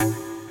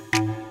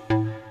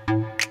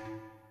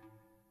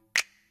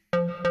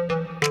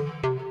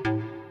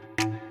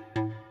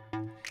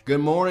Good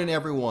morning,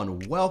 everyone.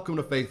 Welcome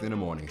to Faith in the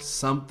Morning.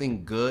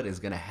 Something good is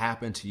going to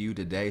happen to you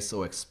today,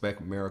 so expect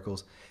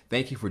miracles.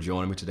 Thank you for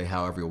joining me today,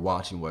 however, you're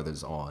watching, whether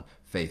it's on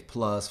Faith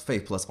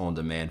Plus on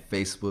demand,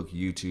 Facebook,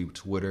 YouTube,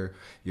 Twitter,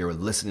 you're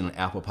listening on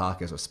Apple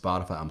Podcasts or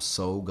Spotify. I'm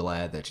so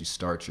glad that you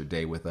start your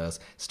day with us,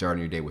 starting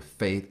your day with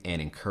faith and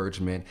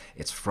encouragement.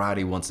 It's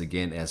Friday once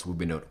again, as we've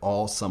been doing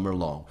all summer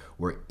long.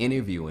 We're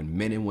interviewing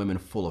men and women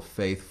full of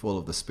faith, full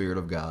of the Spirit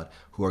of God,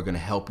 who are going to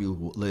help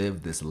you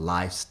live this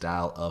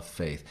lifestyle of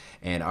faith.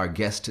 And our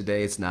guest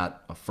today, it's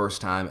not a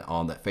first time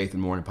on the Faith in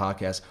the Morning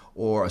podcast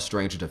or a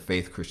stranger to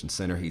Faith Christian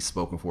Center. He's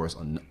spoken for us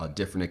on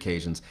different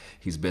occasions.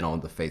 He's been on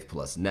the Faith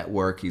Plus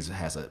Network. He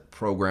has a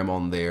program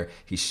on there.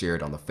 He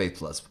shared on the Faith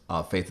Plus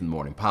Faith in the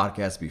Morning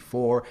podcast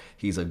before.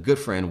 He's a good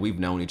friend. We've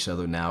known each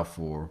other now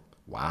for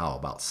wow,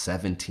 about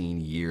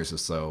 17 years or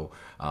so.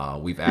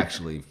 We've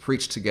actually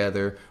preached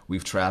together.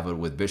 We've traveled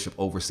with Bishop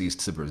overseas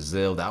to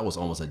Brazil. That was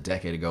almost a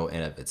decade ago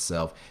in of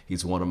itself.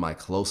 He's one of my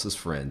closest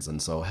friends.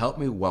 And so help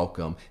me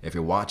welcome, if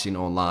you're watching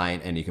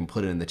online and you can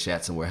put it in the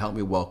chat somewhere, help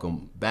me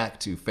welcome back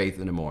to Faith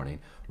in the Morning,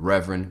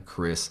 Reverend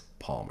Chris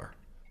Palmer.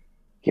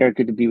 Garrett,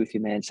 good to be with you,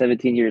 man.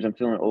 17 years. I'm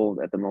feeling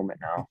old at the moment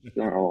now.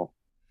 Feeling old,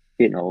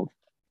 getting old.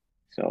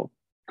 So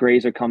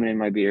grays are coming in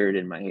my beard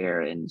and my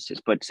hair, and it's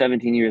just. But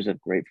 17 years of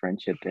great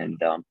friendship and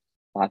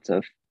lots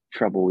of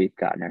trouble we've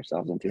gotten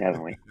ourselves into,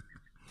 haven't we?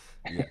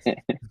 Yes.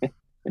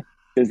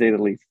 To say the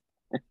least.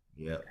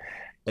 Yeah.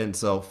 And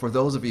so, for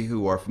those of you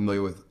who are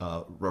familiar with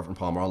Reverend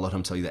Palmer, I'll let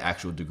him tell you the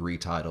actual degree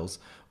titles.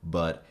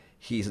 But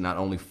he's not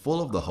only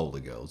full of the Holy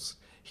Ghost,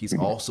 he's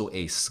also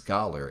a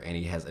scholar and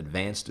he has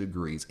advanced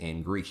degrees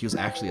in Greek. He was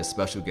actually a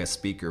special guest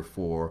speaker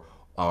for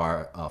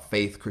our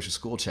Faith Christian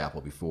School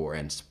Chapel before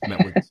and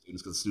met with the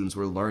students because the students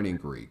were learning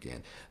Greek.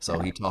 And so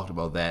Yeah, he talked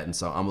about that. And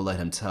so, I'm going to let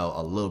him tell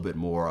a little bit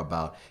more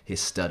about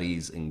his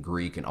studies in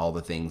Greek and all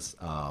the things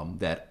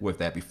that with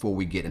that before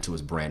we get into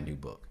his brand new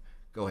book.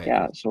 Go ahead,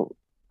 yeah. Chris.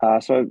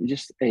 So I'm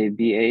just a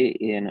BA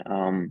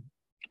in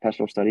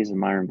pastoral studies and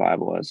minor in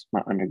Bible as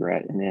my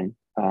undergrad, and then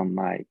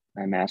my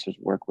master's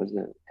work was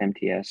a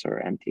MTS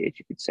or MTH,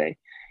 you could say,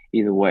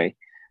 either way.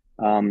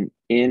 In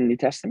New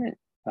Testament,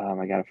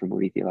 I got it from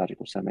Moody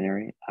Theological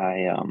Seminary.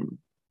 I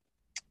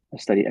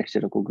studied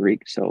exegetical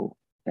Greek, so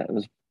that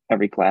was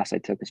every class I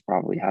took is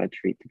probably how to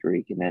treat the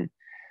Greek. And then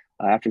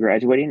after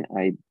graduating,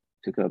 I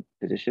took a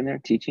position there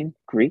teaching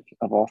Greek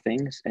of all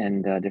things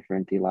and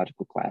different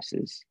theological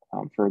classes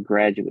for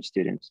graduate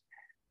students.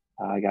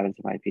 I got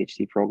into my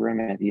PhD program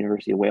at the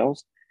University of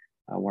Wales,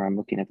 where I'm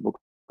looking at the book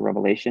of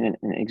Revelation and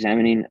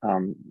examining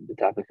the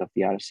topic of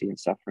theodicy and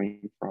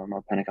suffering from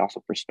a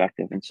Pentecostal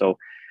perspective. And so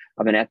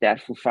I've been at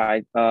that for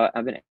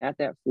I've been at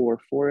that for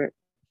 4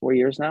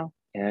 years now,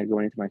 and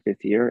going into my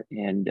fifth year.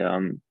 And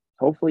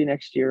hopefully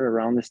next year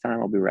around this time,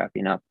 I'll be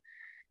wrapping up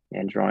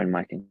and drawing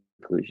my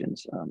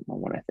conclusions on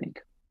what I think.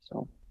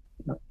 So,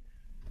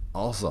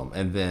 Awesome.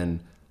 And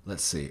then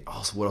let's see.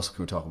 Also, what else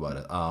can we talk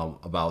about?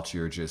 About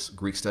your just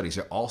Greek studies.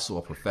 You're also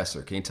a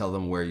professor. Can you tell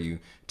them where you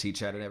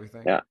teach at and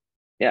everything? yeah.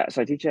 Yeah,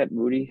 so I teach at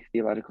Moody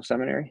Theological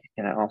Seminary,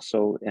 and I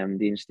also am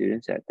dean of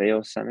students at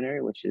Theos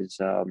Seminary, which is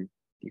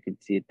you can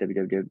see at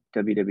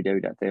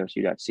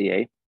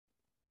www.theosu.ca.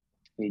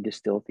 We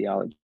distill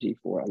theology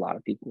for a lot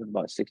of people with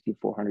about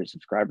 6,400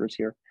 subscribers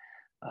here,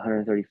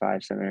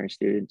 135 seminary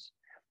students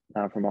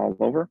from all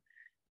over.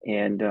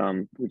 And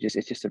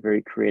it's just a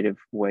very creative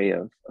way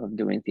of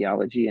doing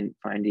theology and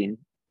finding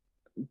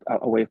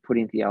a way of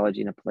putting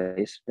theology in a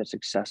place that's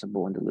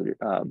accessible and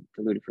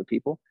diluted for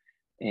people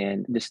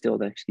and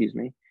distilled, excuse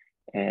me.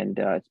 And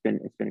it's been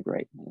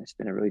great. It's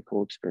been a really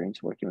cool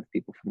experience working with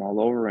people from all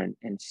over and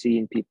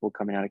seeing people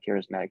coming out of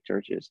charismatic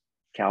churches,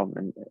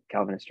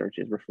 Calvinist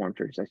churches, Reformed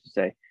churches, I should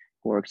say,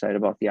 who are excited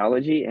about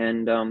theology.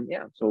 And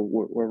yeah, so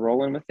we're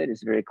rolling with it.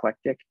 It's very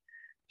eclectic.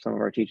 Some of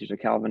our teachers are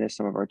Calvinists.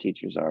 Some of our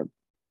teachers are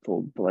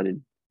full-blooded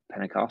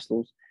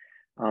Pentecostals,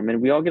 and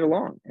we all get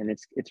along, and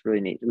it's really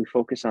neat. We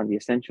focus on the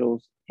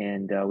essentials,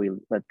 and we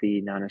let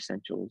the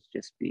non-essentials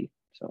just be.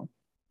 So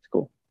it's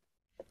cool.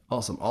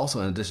 Awesome.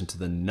 Also, in addition to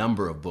the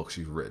number of books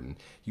you've written,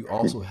 you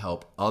also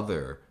help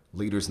other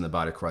leaders in the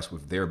body of Christ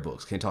with their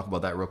books. Can you talk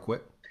about that real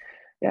quick?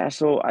 Yeah,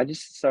 so I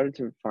just started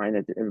to find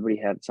that everybody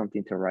had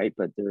something to write,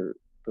 but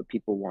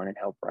people wanted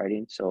help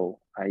writing. So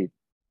I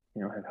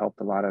have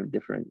helped a lot of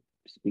different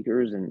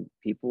speakers and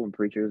people and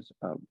preachers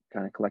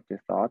kind of collect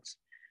their thoughts,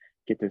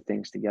 get their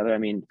things together. I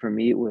mean, for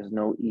me, it was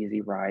no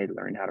easy ride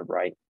learning how to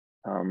write.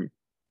 Um,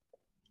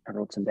 I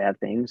wrote some bad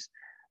things,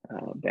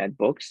 bad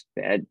books,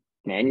 bad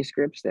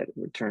manuscripts that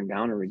were turned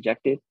down or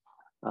rejected.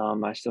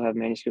 I still have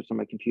manuscripts on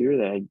my computer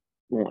that I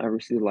won't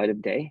ever see the light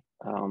of day.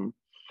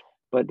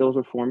 But those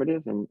were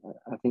formative, and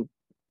I think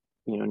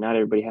not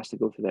everybody has to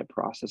go through that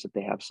process if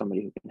they have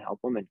somebody who can help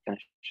them and kind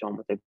of show them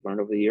what they've learned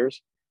over the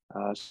years.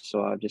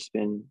 So I've just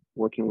been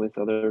working with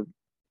other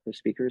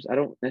speakers. I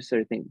don't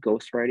necessarily think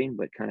ghostwriting,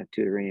 but kind of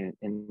tutoring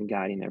and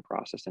guiding their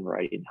process and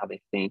writing how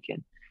they think.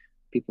 And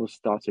people's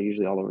thoughts are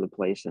usually all over the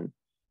place. And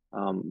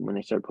when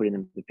they start putting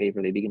them to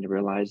paper, they begin to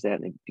realize that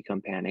and they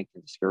become panicked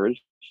and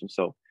discouraged. And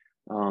so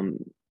Um,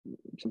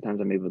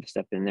 Sometimes I'm able to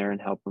step in there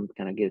and help them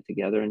kind of get it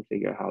together and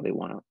figure out how they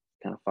want to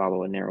kind of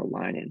follow a narrow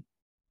line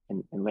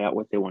and lay out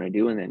what they want to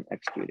do and then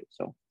execute it.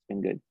 So it's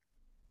been good.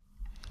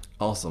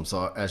 Awesome.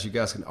 So, as you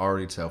guys can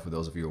already tell, for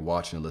those of you who are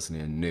watching and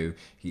listening and new,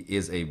 he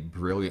is a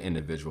brilliant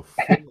individual,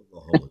 full of the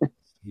Holy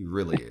Ghost. He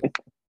really is.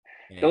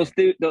 And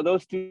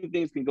Those two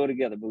things can go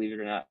together, believe it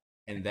or not.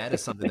 and that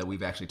is something that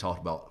we've actually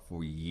talked about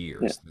for Yeah,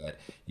 years. That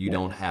you yeah,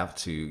 don't have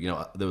to,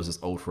 there was this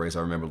old phrase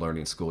I remember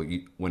learning in school.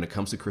 When it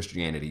comes to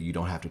Christianity, you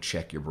don't have to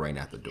check your brain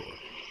at the door.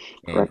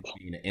 And correct.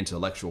 being an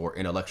intellectual, or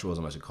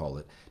intellectualism, as you call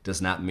it,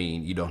 does not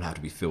mean you don't have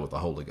to be filled with the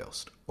Holy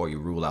Ghost or you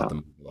rule out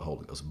No, the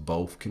Holy Ghost.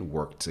 Both can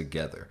work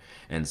together.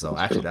 And so,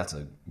 that's actually, true. that's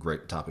a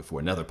great topic for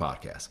another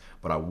podcast.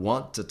 But I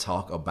want to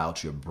talk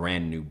about your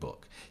brand new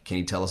book. Can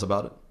you tell us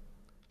about it?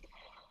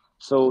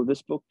 So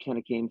this book kind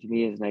of came to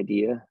me as an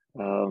idea.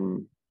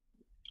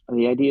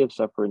 The idea of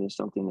suffering is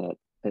something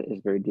that is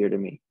very dear to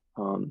me.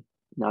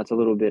 Now it's a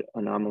little bit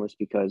anomalous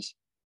because,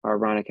 or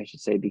ironic, I should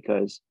say,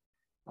 because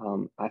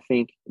I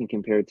think, in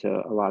compared to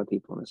a lot of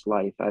people in this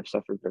life, I've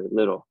suffered very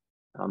little.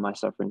 My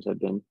sufferings have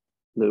been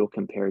little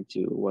compared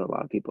to what a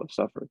lot of people have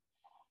suffered.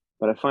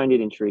 But I find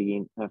it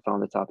intriguing. I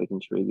found the topic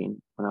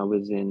intriguing when I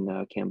was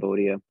in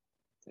Cambodia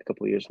a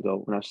couple of years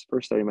ago. When I was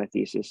first starting my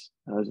thesis,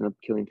 I was in the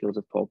killing fields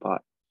of Pol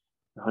Pot.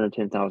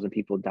 110,000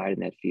 people died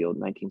in that field.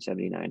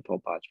 1979,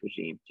 Pol Pot's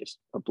regime just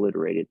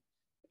obliterated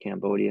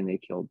Cambodia, and they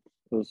killed.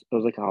 It was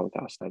like a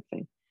Holocaust type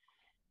thing.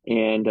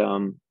 And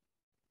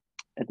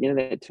at the end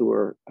of that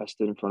tour, I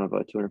stood in front of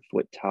a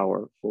 200-foot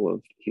tower full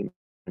of human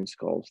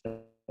skulls that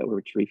were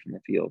retrieved from the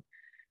field.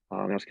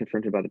 I was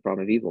confronted by the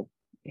problem of evil,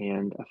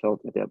 and I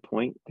felt at that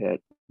point that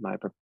my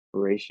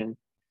preparation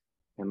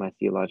and my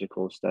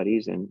theological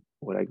studies and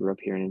what I grew up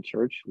hearing in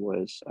church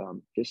was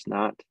just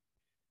not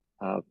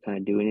kind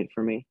of doing it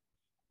for me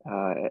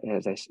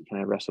as I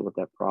kind of wrestled with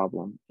that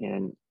problem.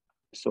 And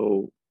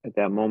so at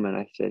that moment,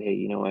 I said, hey,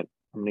 you know what?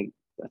 I'm going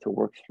to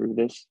work through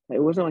this.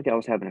 It wasn't like I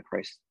was having a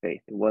crisis of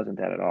faith. It wasn't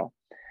that at all.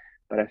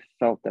 But I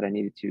felt that I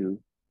needed to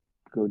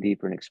go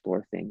deeper and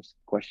explore things,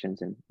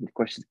 questions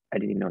I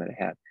didn't even know that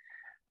I had.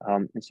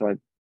 And so I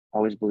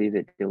always believe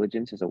that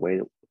diligence is a way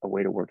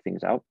to work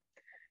things out,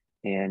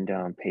 and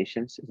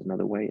patience is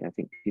another way. And I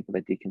think people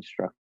that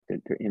deconstruct,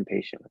 they're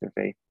impatient with their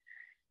faith.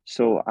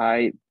 So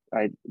I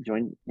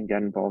joined and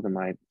got involved in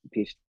my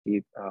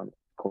PhD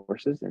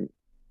courses and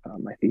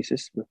my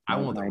thesis with I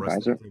want the my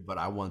rest of advisor. it, but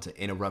I want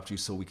to interrupt you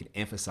so we can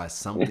emphasize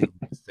something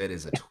you said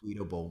is a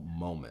tweetable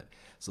moment.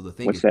 So the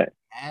thing What's is, you that?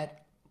 had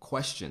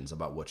questions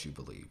about what you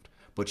believed,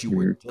 but you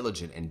were Mhm.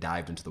 diligent and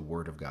dived into the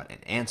Word of God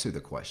and answered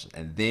the question.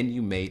 And then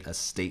you made a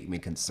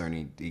statement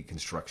concerning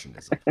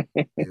deconstructionism.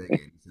 Say that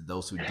again. You said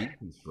those who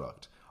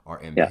deconstruct are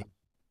Yeah, impatient.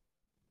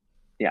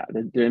 yeah,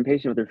 they're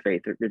impatient with their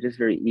faith. They're just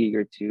very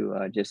eager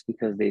to just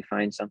because they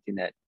find something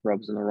that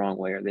rubs them the wrong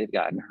way, or they've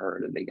gotten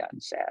hurt, or they've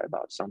gotten sad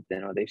about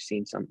something, or they've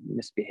seen some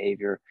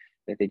misbehavior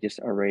that they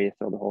just are ready to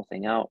throw the whole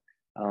thing out.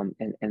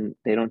 And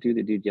they don't do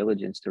the due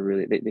diligence to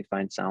really they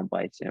find sound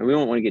bites. And we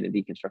don't want to get into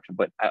deconstruction,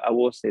 but I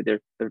will say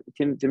they're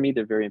to me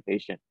they're very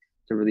impatient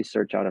to really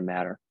search out a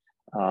matter.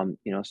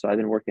 So I've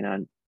been working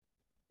on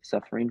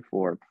suffering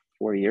for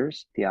 4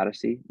 years,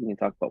 theodicy. We can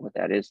talk about what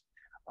that is.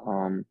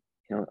 Um,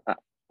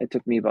 it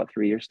took me about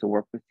 3 years to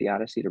work with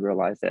theodicy to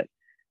realize that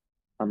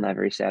I'm not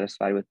very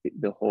satisfied with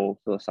the whole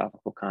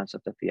philosophical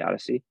concept of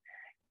theodicy.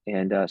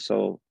 And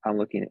so I'm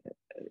looking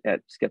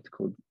at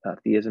skeptical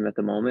theism at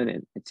the moment,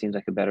 and it seems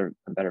like a better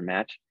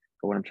match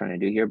for what I'm trying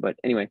to do here. But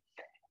anyway,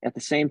 at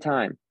the same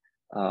time,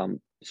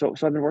 so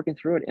I've been working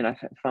through it, and I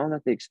found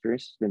that the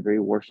experience has been very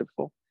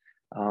worshipful.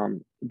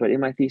 But in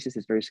my thesis,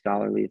 it's very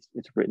scholarly.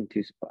 It's written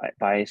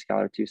by a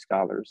scholar to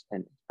scholars,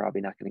 and it's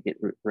probably not going to get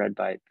read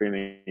by very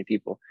many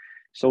people.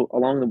 So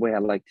along the way, I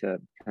like to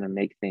kind of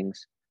make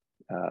things,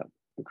 uh,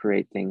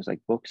 create things like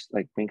books,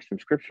 like things from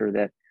scripture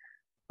that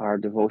are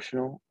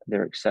devotional,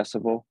 they're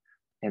accessible,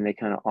 and they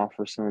kind of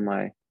offer some of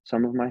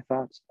my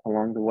thoughts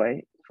along the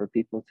way for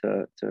people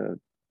to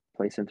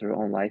place into their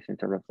own life and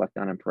to reflect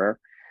on in prayer.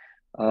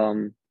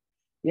 Um,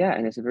 yeah,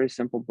 and it's a very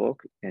simple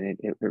book, and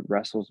it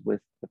wrestles with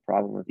the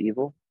problem of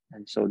evil.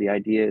 And so the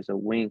idea is a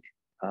wink.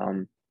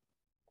 Um,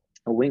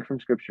 a wink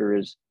from Scripture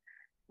is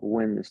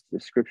when the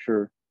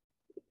Scripture,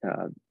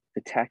 uh,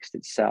 the text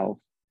itself,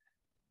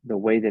 the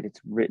way that it's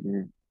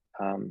written,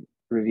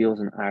 reveals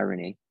an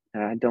irony.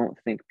 And I don't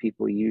think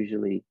people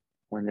usually,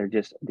 when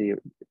they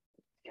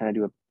kind of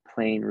do a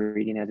plain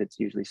reading, as it's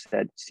usually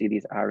said, see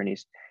these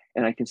ironies.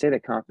 And I can say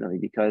that confidently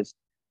because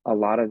a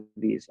lot of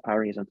these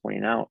ironies I'm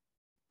pointing out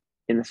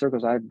in the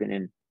circles I've been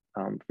in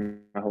for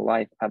my whole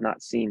life, I've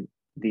not seen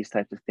these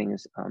types of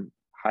things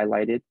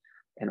highlighted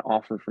and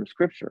offered from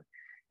Scripture.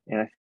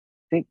 And I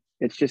think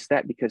it's just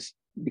that because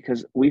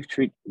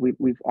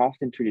we've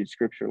often treated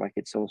Scripture like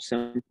it's so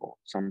simple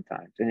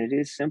sometimes, and it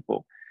is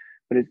simple,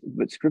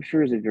 but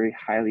Scripture is a very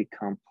highly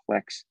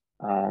complex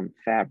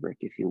fabric,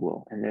 if you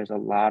will, and there's a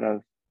lot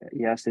of,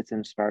 yes, it's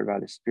inspired by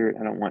the Spirit.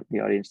 I don't want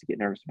the audience to get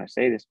nervous when I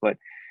say this, but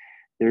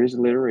There is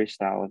a literary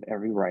style of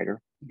every writer.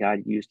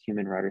 God used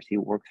human writers. He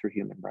worked through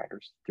human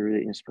writers through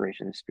the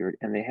inspiration of the Spirit,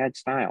 and they had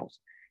styles,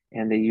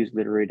 and they used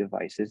literary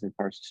devices and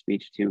parts of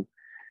speech to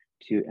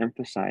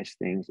emphasize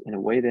things in a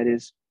way that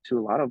is to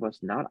a lot of us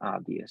not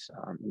obvious.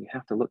 You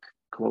have to look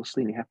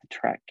closely and you have to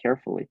track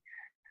carefully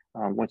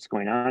what's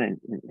going on, and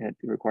it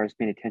requires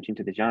paying attention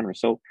to the genre.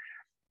 So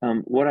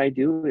what I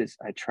do is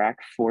I track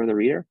for the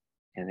reader,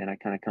 and then I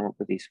kind of come up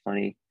with these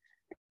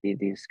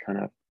kind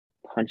of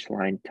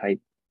punchline type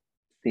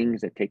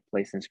things that take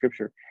place in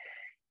scripture.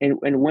 And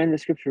when the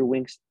scripture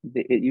winks,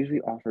 it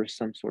usually offers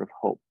some sort of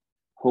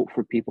hope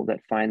for people that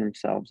find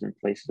themselves in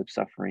places of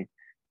suffering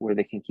where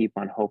they can keep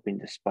on hoping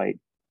despite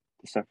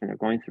the suffering they're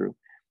going through.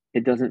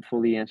 It doesn't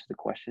fully answer the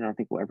question. I don't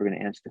think we're ever going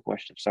to answer the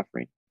question of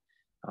suffering.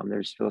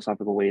 There's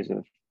philosophical ways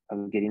of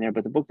getting there,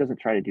 but the book doesn't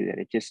try to do that.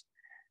 It just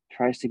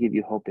tries to give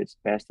you hope as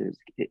best as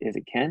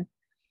it can,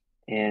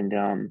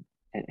 and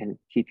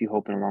keep you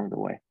hoping along the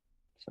way.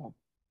 So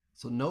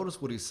So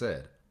notice what he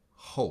said,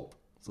 hope.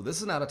 So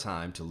this is not a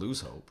time to lose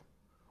hope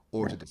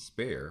or yeah, to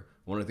despair.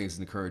 One of the things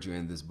that encourage you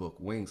in this book,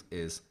 Wings,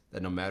 is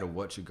that no matter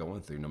what you're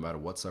going through, no matter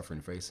what suffering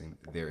you're facing,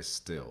 there is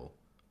still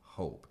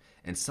hope.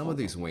 And some of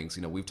these wings,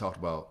 we've talked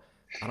about,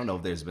 I don't know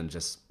if there's been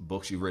just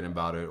books you've written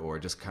about it or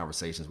just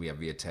conversations we have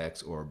via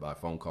text or by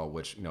phone call,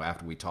 which,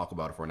 after we talk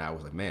about it for an hour, I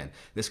was like, man,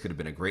 this could have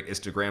been a great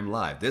Instagram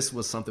live. This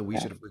was something we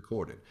yeah, should have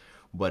recorded.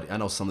 But I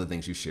know some of the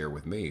things you share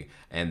with me.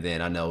 And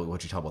then I know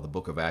what you talk about the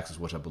book of Acts,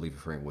 which I believe you're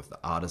referring with the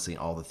Odyssey and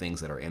all the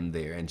things that are in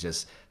there, and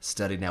just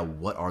study now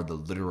what are the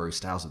literary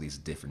styles of these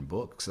different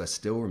books. I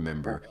still yeah,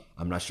 remember,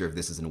 I'm not sure if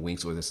this is in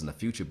Winks or this is in the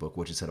future book,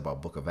 what you said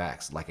about Book of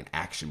Acts, like an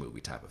action movie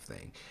type of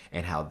thing,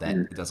 and how mm,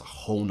 that there's a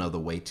whole nother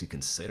way to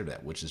consider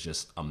that, which is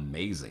just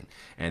amazing.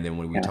 And then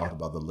when we yeah, talked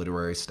about the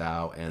literary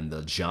style and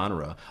the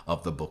genre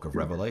of the book of mm,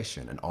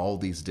 Revelation and all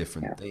these yeah,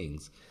 different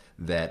things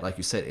that, like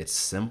you said, it's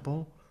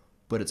simple,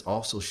 but it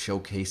also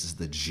showcases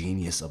the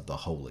genius of the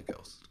Holy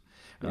Ghost.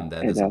 yeah. And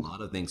that It there's a does.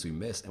 lot of things we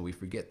miss and we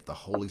forget that the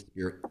Holy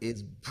Spirit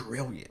is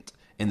brilliant.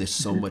 And there's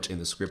so much in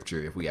the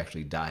scripture if we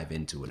actually dive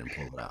into it and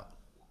pull it out.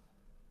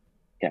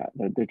 Yeah,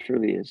 there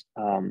truly is.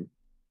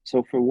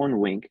 So for one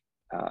wink,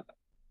 uh,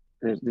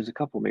 there's a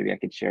couple maybe I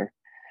could share.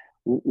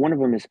 One of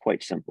them is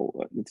quite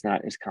simple. It's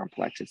not as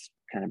complex. It's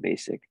kind of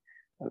basic.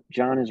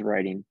 John is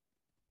writing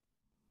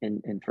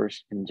in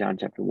John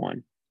chapter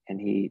 1, and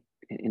he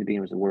in the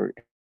beginning was the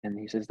Word, and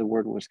he says the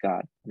Word was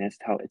God, and that's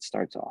how it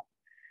starts off.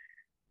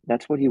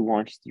 That's what he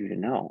wants you to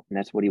know, and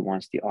that's what he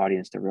wants the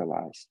audience to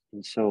realize.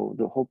 And so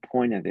the whole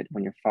point of it,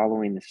 when you're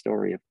following the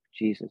story of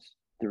Jesus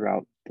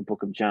throughout the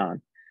book of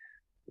John,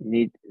 you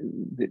need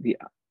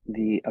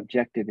the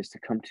objective is to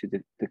come to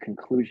the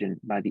conclusion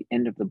by the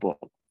end of the book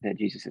that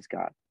Jesus is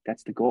God.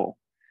 That's the goal,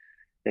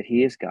 that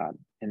he is God,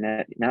 and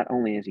that not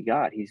only is he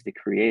God, he's the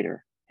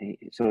creator.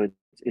 So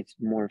it's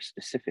more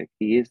specific.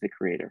 He is the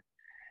creator.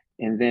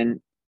 And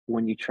then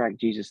when you track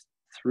Jesus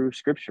through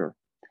scripture,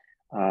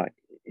 uh,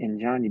 in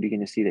John, you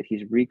begin to see that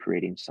he's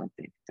recreating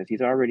something because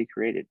he's already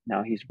created.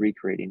 Now he's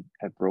recreating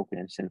a broken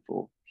and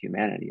sinful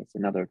humanity. It's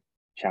another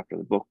chapter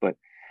of the book. But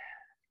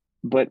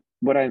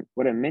what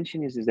I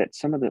mentioned is that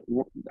some of the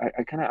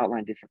I kind of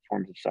outlined different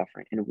forms of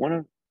suffering, and one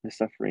of the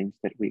sufferings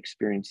that we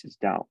experience is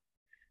doubt.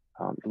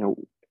 Um, you know,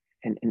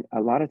 and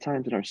a lot of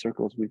times in our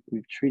circles,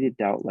 we've treated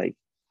doubt like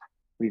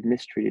we've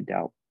mistreated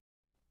doubt.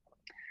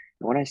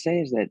 And what I say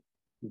is that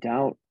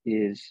doubt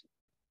is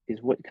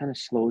what kind of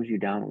slows you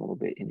down a little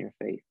bit in your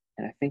faith.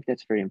 And I think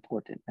that's very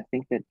important. I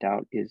think that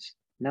doubt is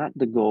not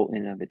the goal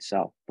in and of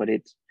itself, but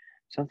it's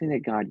something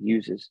that God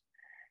uses.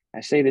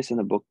 I say this in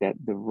the book that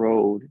the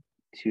road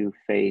to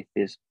faith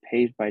is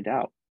paved by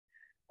doubt.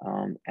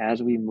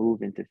 As we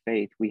move into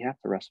faith, we have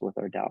to wrestle with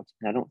our doubts.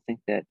 And I don't think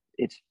that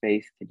it's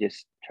faith to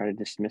just try to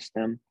dismiss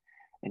them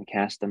and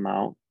cast them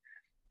out,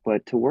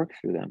 but to work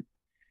through them.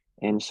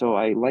 And so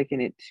I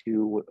liken it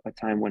to a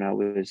time when I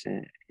was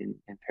in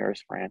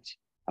Paris, France.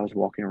 I was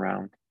walking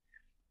around,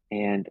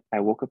 and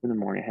I woke up in the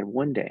morning. I had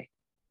one day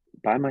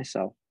by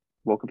myself,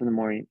 woke up in the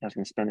morning. I was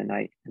going to spend the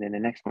night. And then the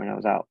next morning I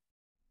was out.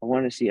 I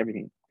wanted to see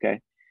everything. Okay.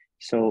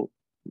 So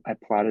I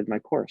plotted my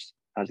course.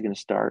 I was going to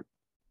start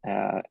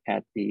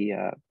at the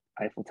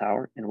Eiffel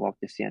Tower and walk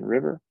the Seine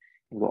River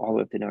and go all the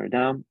way up to Notre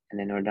Dame, and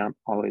then Notre Dame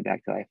all the way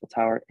back to the Eiffel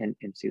Tower, and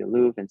see the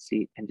Louvre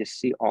and just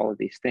see all of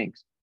these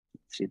things.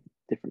 See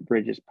different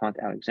bridges, Pont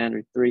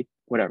Alexandre 3,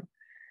 whatever.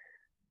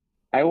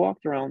 I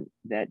walked around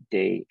that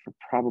day for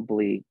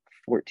probably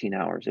 14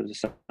 hours. It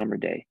was a summer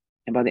day.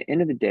 And by the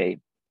end of the day,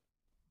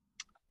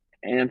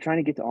 and I'm trying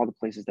to get to all the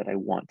places that I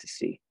want to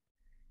see.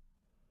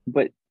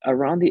 But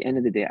around the end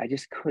of the day, I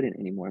just couldn't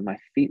anymore. My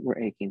feet were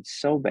aching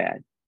so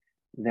bad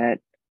that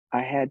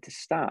I had to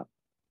stop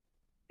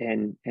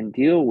and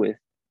deal with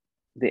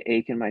the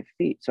ache in my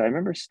feet. So I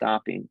remember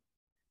stopping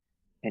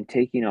and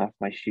taking off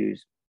my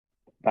shoes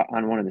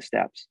on one of the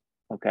steps,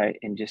 okay,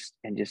 and just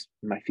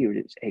my feet were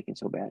just aching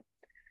so bad.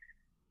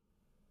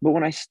 But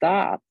when I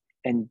stopped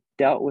and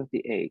dealt with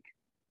the ache,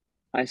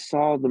 I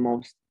saw the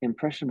most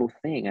impressionable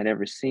thing I'd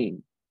ever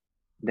seen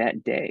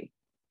that day.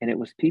 And it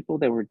was people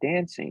that were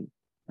dancing.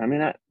 I mean,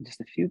 not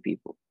just a few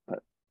people, but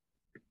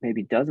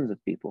maybe dozens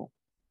of people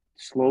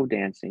slow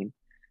dancing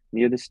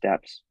near the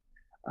steps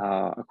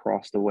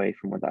across the way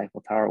from where the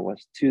Eiffel Tower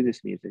was to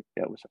this music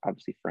that was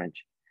obviously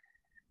French.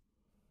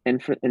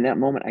 And in that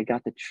moment, I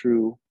got the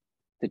true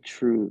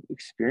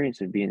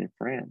experience of being in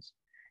France.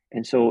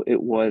 And so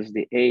it was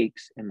the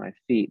aches in my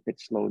feet that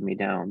slowed me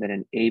down, that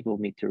enabled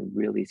me to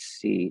really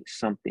see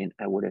something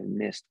I would have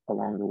missed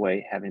along the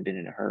way, having been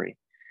in a hurry.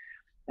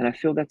 And I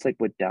feel that's like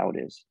what doubt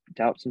is.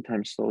 Doubt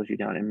sometimes slows you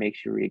down and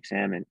makes you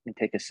re-examine and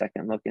take a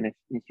second look. And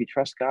if you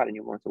trust God and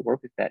you want to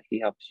work with that, he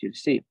helps you to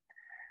see.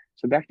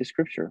 So back to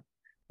scripture,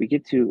 we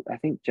get to, I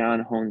think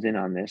John hones in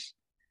on this,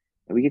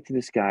 and we get to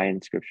this guy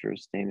in scripture.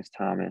 His name is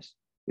Thomas.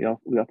 We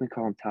often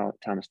call him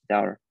Thomas the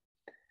Doubter.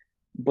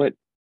 But,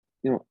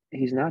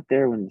 he's not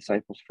there when the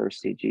disciples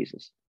first see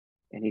Jesus.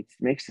 And he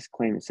makes this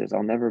claim and says,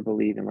 I'll never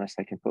believe unless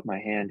I can put my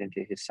hand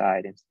into his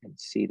side and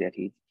see that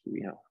he,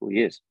 who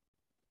he is.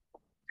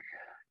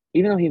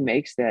 Even though he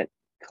makes that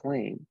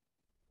claim,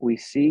 we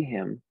see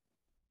him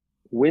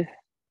with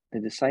the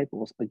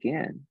disciples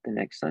again the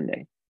next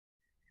Sunday.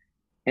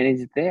 And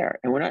he's there.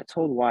 And we're not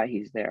told why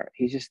he's there.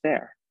 He's just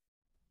there.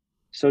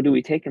 So do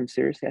we take him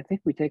seriously? I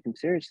think we take him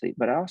seriously,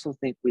 but I also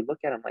think we look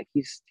at him like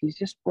he's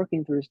just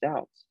working through his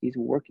doubts. He's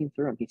working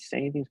through them. He's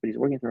saying things, but he's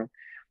working through them.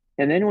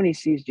 And then when he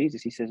sees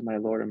Jesus, he says, my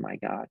Lord and my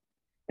God.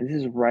 And this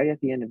is right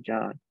at the end of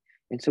John.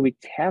 And so we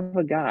have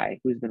a guy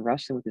who's been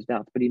wrestling with his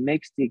doubts, but he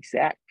makes the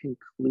exact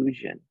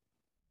conclusion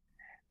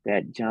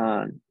that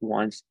John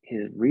wants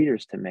his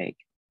readers to make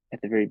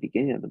at the very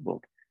beginning of the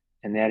book.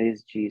 And that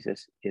is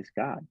Jesus is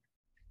God.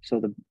 So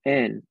the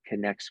end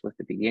connects with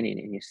the beginning,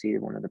 and you see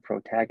one of the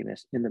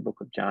protagonists in the book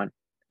of John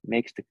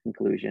makes the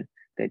conclusion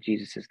that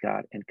Jesus is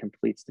God and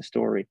completes the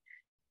story.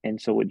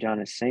 And so what John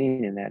is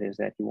saying in that is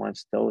that he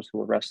wants those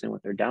who are wrestling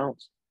with their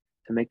doubts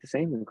to make the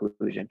same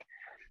conclusion.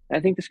 And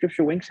I think the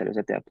scripture winks at us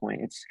at that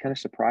point. It's kind of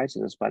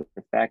surprises us by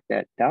the fact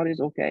that doubt is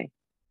okay.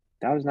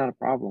 Doubt is not a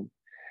problem.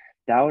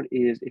 Doubt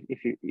is,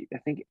 I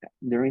think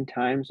during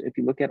times, if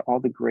you look at all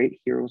the great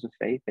heroes of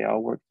faith, they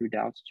all worked through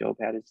doubts. Job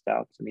had his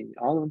doubts. I mean,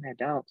 all of them had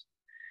doubts,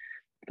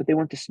 but they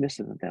weren't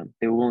dismissive of them.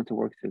 They were willing to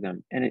work through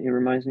them. And it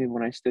reminds me of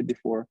when I stood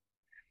before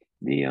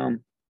the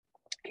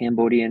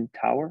Cambodian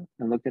tower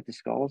and looked at the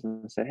skulls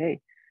and said,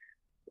 hey,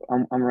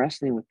 I'm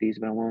wrestling with these,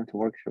 but I'm willing to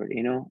work through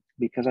it.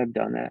 Because I've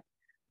done that,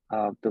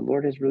 the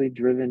Lord has really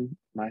driven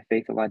my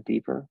faith a lot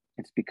deeper.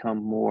 It's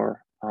become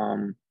more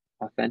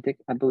authentic,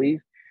 I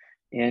believe,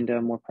 and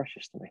more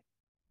precious to me.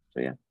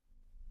 So, yeah.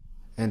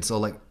 And so,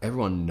 like,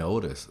 everyone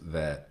noticed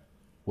that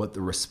what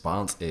the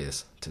response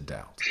is to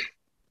doubt.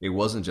 It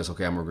wasn't just,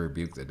 okay, I'm going to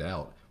rebuke the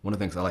doubt. One of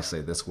the things I like to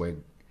say this way,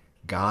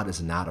 God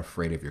is not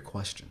afraid of your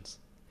questions.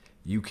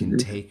 You can Mm-hmm.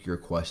 take your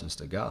questions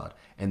to God.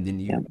 And then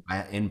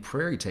Yeah. in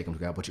prayer, you take them to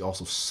God, but you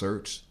also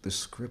search the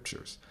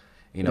scriptures.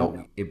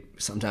 Yeah.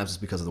 Sometimes it's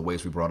because of the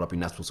ways we brought up, you're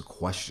not supposed to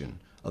question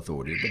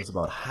authority, but it's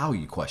about how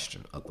you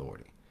question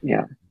authority.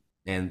 Yeah.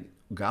 And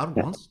God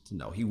Yeah. wants to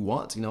know. He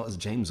wants, as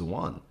James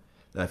 1,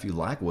 that if you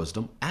lack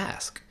wisdom,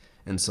 ask.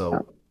 And Yeah.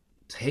 so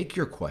take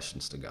your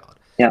questions to God.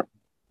 Yeah.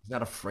 He's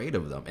not afraid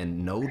of them.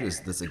 And notice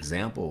this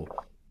example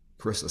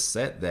Chris has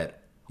set, that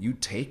you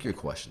take your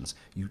questions,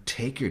 you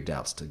take your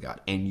doubts to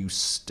God, and you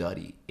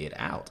study it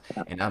out.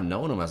 And I've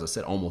known him, as I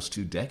said, almost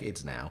 2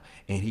 decades now,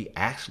 and he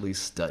actually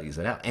studies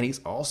it out. And he's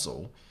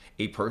also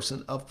a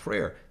person of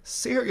prayer,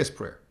 serious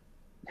prayer,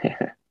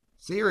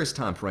 serious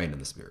time praying in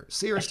the Spirit,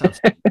 serious time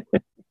studying.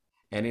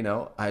 And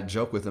I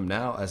joke with him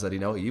now. I said,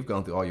 you've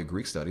gone through all your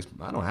Greek studies.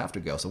 I don't have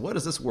to go. So what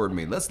does this word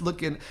mean? Let's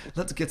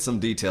get some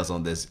details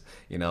on this.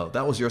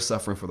 That was your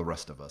suffering for the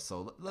rest of us.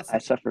 So let's I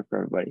suffer for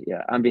everybody.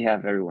 Yeah. On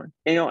behalf of everyone.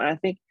 And I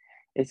think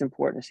it's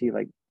important to see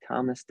like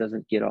Thomas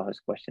doesn't get all his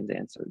questions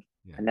answered.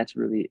 yeah. And that's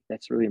really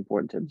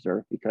important to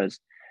observe, because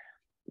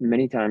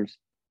many times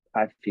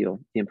I feel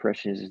the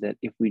impression is that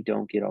if we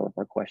don't get all of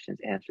our questions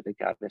answered, that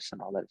God has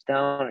somehow let us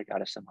down, or God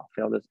has somehow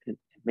failed us. And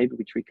maybe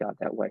we treat God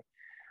that way.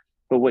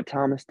 But what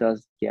Thomas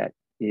does get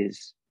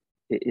is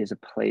a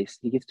place.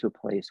 He gets to a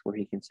place where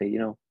he can say,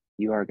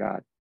 you are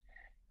God.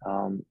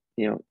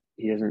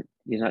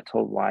 He's not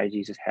told why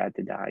Jesus had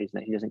to die.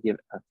 He doesn't give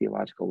a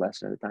theological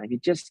lesson at the time. He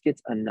just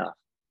gets enough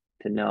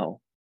to know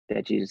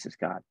that Jesus is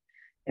God.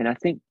 And I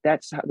think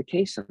that's the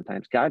case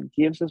sometimes. God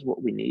gives us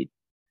what we need.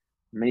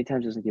 Many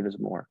times doesn't give us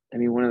more. I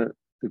mean, one of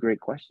the great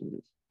questions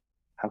is,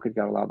 how could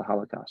God allow the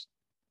Holocaust?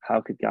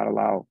 How could God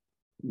allow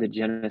the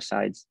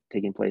genocides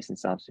taking place in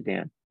South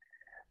Sudan?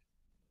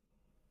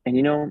 And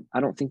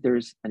I don't think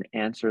there's an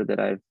answer that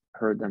I've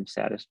heard them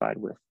satisfied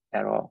with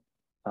at all.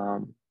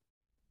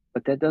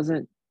 But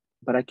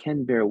I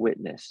can bear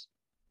witness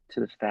to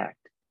the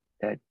fact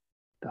that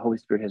the Holy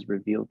Spirit has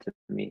revealed to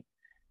me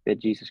that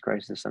Jesus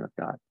Christ is the Son of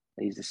God,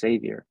 that he's the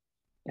Savior,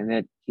 and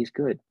that he's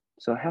good.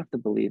 So I have to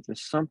believe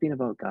there's something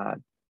about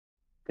God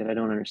that I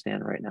don't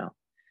understand right now.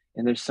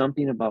 And there's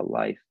something about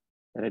life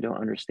that I don't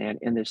understand.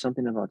 And there's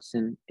something about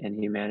sin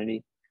and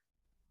humanity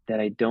that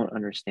I don't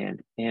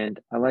understand. And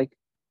I like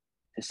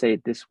to say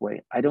it this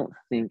way. I don't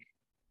think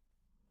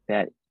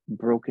that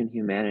broken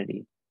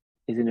humanity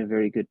is in a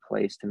very good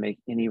place to make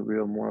any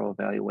real moral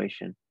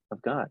evaluation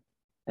of God.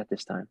 at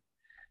this time.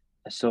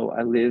 So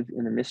I live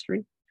in the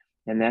mystery.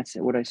 And that's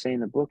what I say in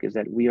the book, is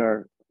that we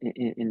are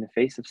in the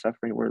face of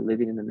suffering, we're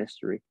living in the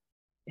mystery.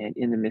 And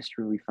in the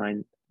mystery, we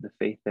find the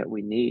faith that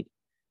we need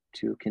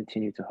to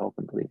continue to hope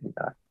and believe in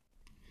God.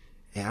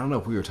 And I don't know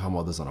if we were talking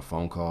about this on a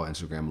phone call,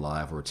 Instagram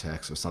Live, or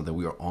text or something.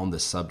 We were on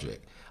this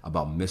subject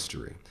about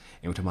mystery.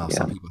 And we're talking about how Yeah.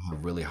 some people have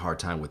a really hard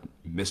time with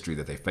mystery,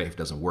 that their faith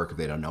doesn't work if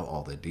they don't know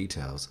all the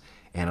details.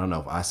 And I don't know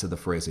if I said the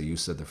phrase or you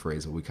said the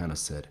phrase, but we kind of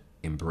said,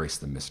 embrace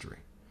the mystery.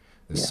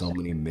 There's Yes. so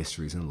many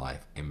mysteries in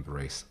life.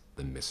 Embrace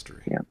the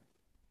mystery. Yeah.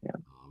 Yeah.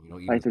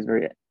 Even, Life is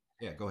very,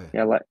 yeah, go ahead.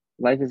 yeah,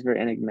 life is very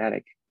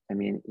enigmatic. I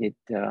mean,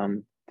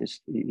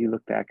 just you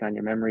look back on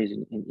your memories,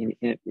 and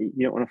you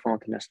don't want to fall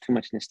into too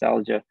much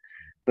nostalgia,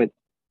 but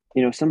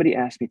somebody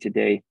asked me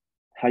today,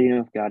 how do you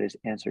know if God has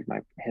answered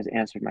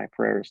my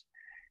prayers?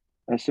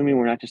 Assuming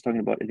we're not just talking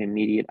about an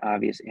immediate,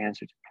 obvious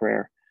answer to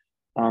prayer.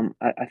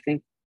 I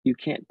think you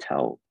can't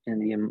tell in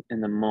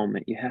the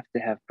moment. You have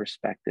to have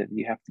perspective.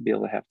 You have to be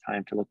able to have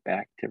time to look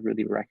back to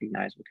really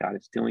recognize what God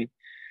is doing.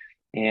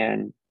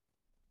 And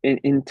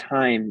in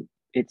time,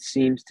 it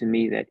seems to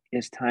me that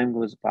as time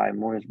goes by,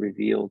 more is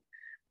revealed.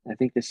 I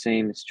think the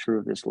same is true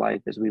of this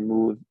life. As we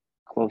move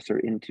closer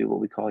into what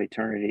we call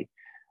eternity,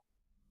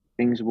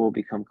 things will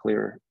become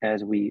clearer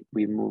as we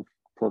move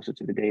closer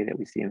to the day that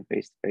we see him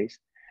face to face.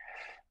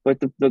 But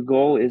the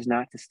goal is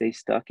not to stay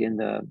stuck in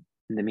the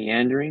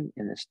meandering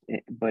in this,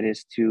 but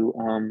is to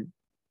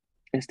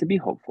be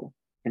hopeful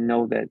and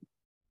know that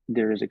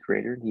there is a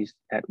creator and he's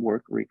at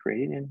work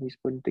recreating and he's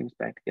putting things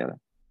back together.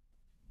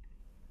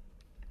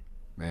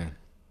 Man,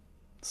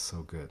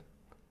 so good.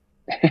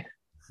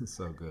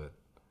 So good.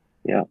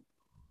 Yeah,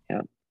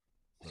 yeah.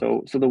 So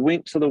good. So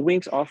the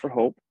winks offer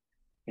hope,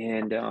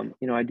 and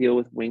I deal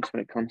with winks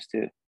when it comes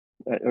to,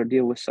 or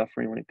deal with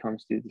suffering when it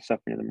comes to the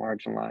suffering of the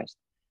marginalized,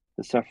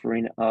 the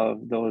suffering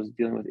of those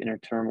dealing with inner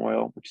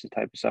turmoil, which is a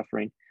type of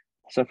suffering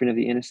of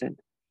the innocent.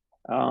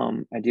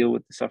 I deal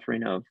with the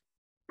suffering of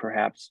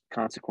perhaps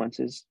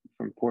consequences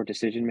from poor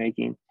decision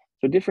making.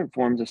 So different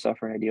forms of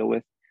suffering I deal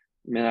with.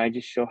 I mean, I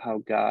just show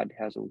how God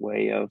has a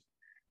way of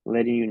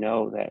letting you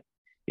know that,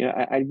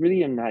 I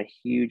really am not a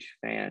huge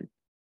fan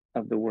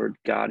of the word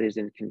God is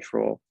in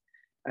control.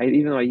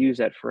 Even though I use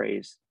that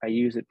phrase, I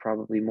use it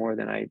probably more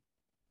than I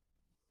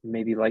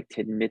maybe like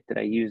to admit that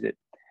I use it.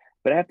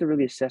 But I have to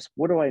really assess,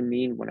 what do I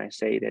mean when I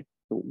say that,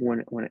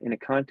 when in a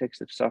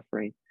context of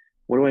suffering,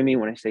 what do I mean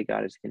when I say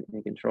God is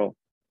in control?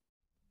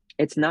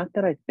 It's not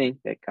that I think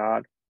that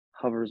God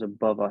hovers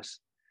above us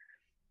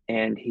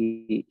and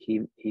he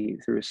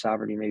through his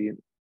sovereignty maybe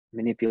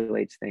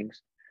manipulates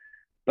things.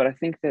 But I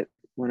think that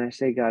when I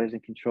say God is in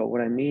control,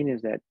 what I mean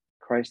is that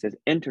Christ has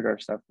entered our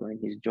suffering,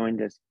 he's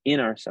joined us in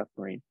our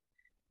suffering,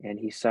 and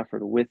he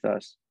suffered with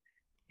us.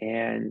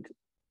 And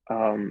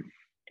um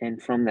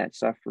and from that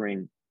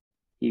suffering,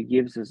 he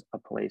gives us a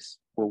place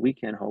where we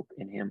can hope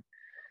in him.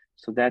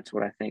 So that's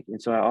what I think.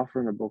 And so I offer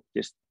in the book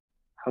just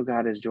how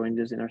God has joined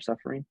us in our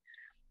suffering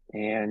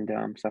and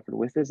suffered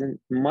with us. And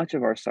much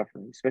of our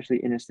suffering, especially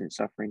innocent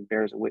suffering,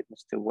 bears a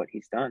witness to what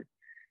he's done,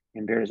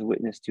 and bears a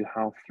witness to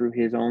how through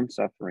his own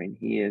suffering,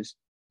 he is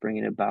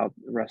bringing about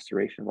the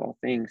restoration of all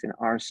things. And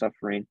our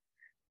suffering,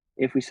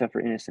 if we suffer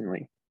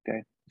innocently,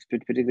 okay,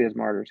 particularly as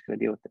martyrs, because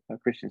I deal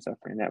with Christian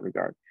suffering in that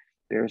regard,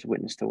 bears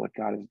witness to what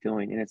God is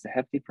doing. And it's a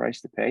hefty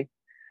price to pay.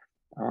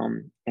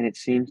 And it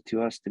seems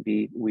to us to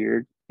be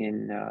weird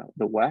in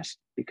the West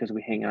because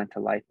we hang on to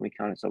life and we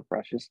count it so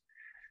precious.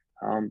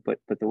 But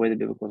the way the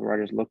biblical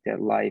writers looked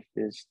at life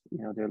is,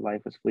 their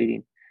life was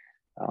fleeting.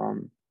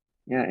 Um,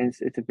 yeah, and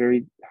it's a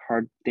very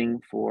hard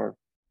thing for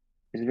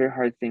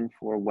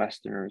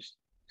Westerners,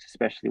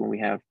 especially when we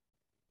have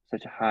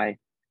such a high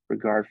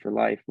regard for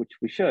life, which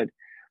we should.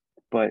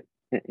 But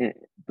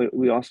but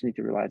we also need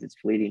to realize it's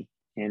fleeting,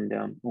 and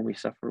when we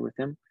suffer with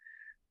him,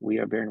 we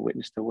are bearing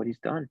witness to what he's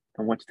done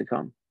and what's to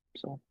come.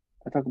 So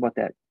I talk about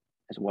that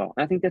as well.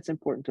 And I think that's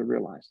important to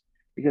realize,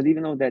 because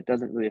even though that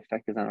doesn't really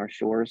affect us on our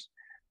shores,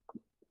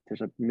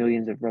 there's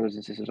millions of brothers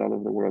and sisters all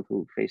over the world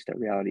who face that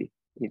reality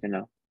even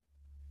now.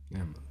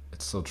 Yeah,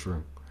 it's so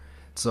true.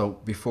 So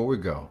before we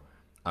go,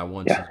 I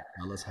want you Yeah, to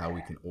tell us how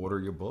we can order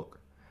your book.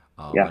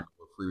 I yeah, know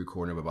we're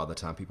pre-recording, but by the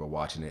time people are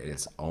watching it,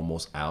 it's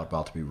almost out,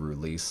 about to be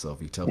released. So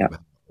if you tell yeah, people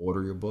how to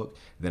order your book,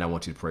 then I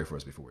want you to pray for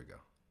us before we go.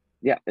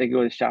 yeah. They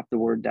go to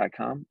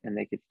shoptheword.com and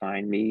they could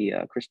find me,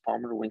 Chris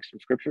Palmer, Winks from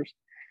Scriptures,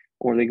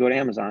 or they go to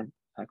Amazon,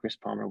 Chris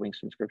Palmer, Winks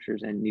from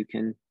Scriptures, and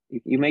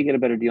you may get a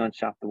better deal on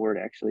Shop the Word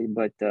actually,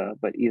 but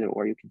either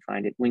or you can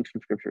find it, Winks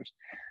from Scriptures.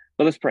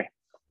 But let's pray.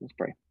 Let's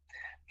pray.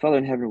 Father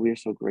in heaven, we are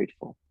so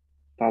grateful,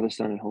 Father,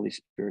 Son, and Holy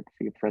Spirit,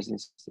 for your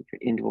presence, for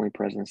your indwelling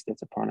presence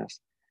that's upon us.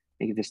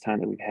 Thank you this time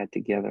that we've had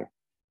together.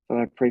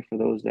 Father, I pray for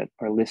those that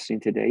are listening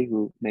today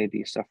who may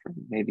be suffering,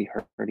 may be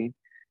hurting,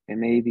 and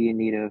may be in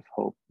need of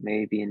hope,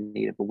 may be in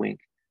need of a wink.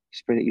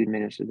 Just pray that you'd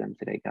minister to them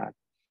today, God.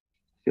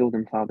 Fill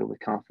them, Father, with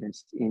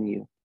confidence in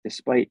you,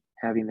 despite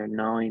having their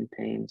gnawing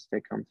pains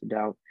that come to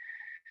doubt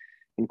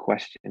and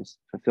questions.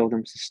 Fulfill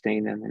them,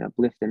 sustain them, and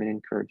uplift them and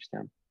encourage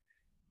them.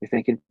 We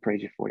thank and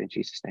praise you for it in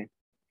Jesus' name.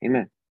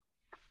 Amen.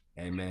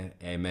 Amen.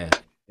 Amen.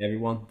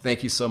 Everyone,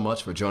 thank you so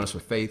much for joining us for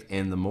Faith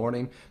in the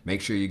Morning.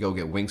 Make sure you go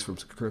get Wings from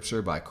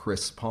Scripture by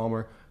Chris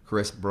Palmer.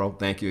 Chris, bro,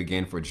 thank you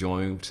again for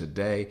joining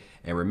today.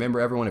 And remember,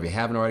 everyone, if you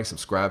haven't already,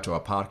 subscribe to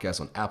our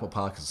podcast on Apple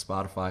Podcasts,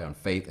 Spotify, on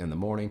Faith in the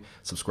Morning.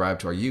 Subscribe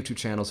to our YouTube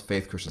channels,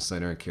 Faith Christian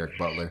Center and Carrick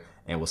Butler.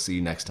 And we'll see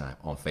you next time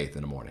on Faith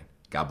in the Morning.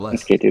 God That's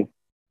bless. good too.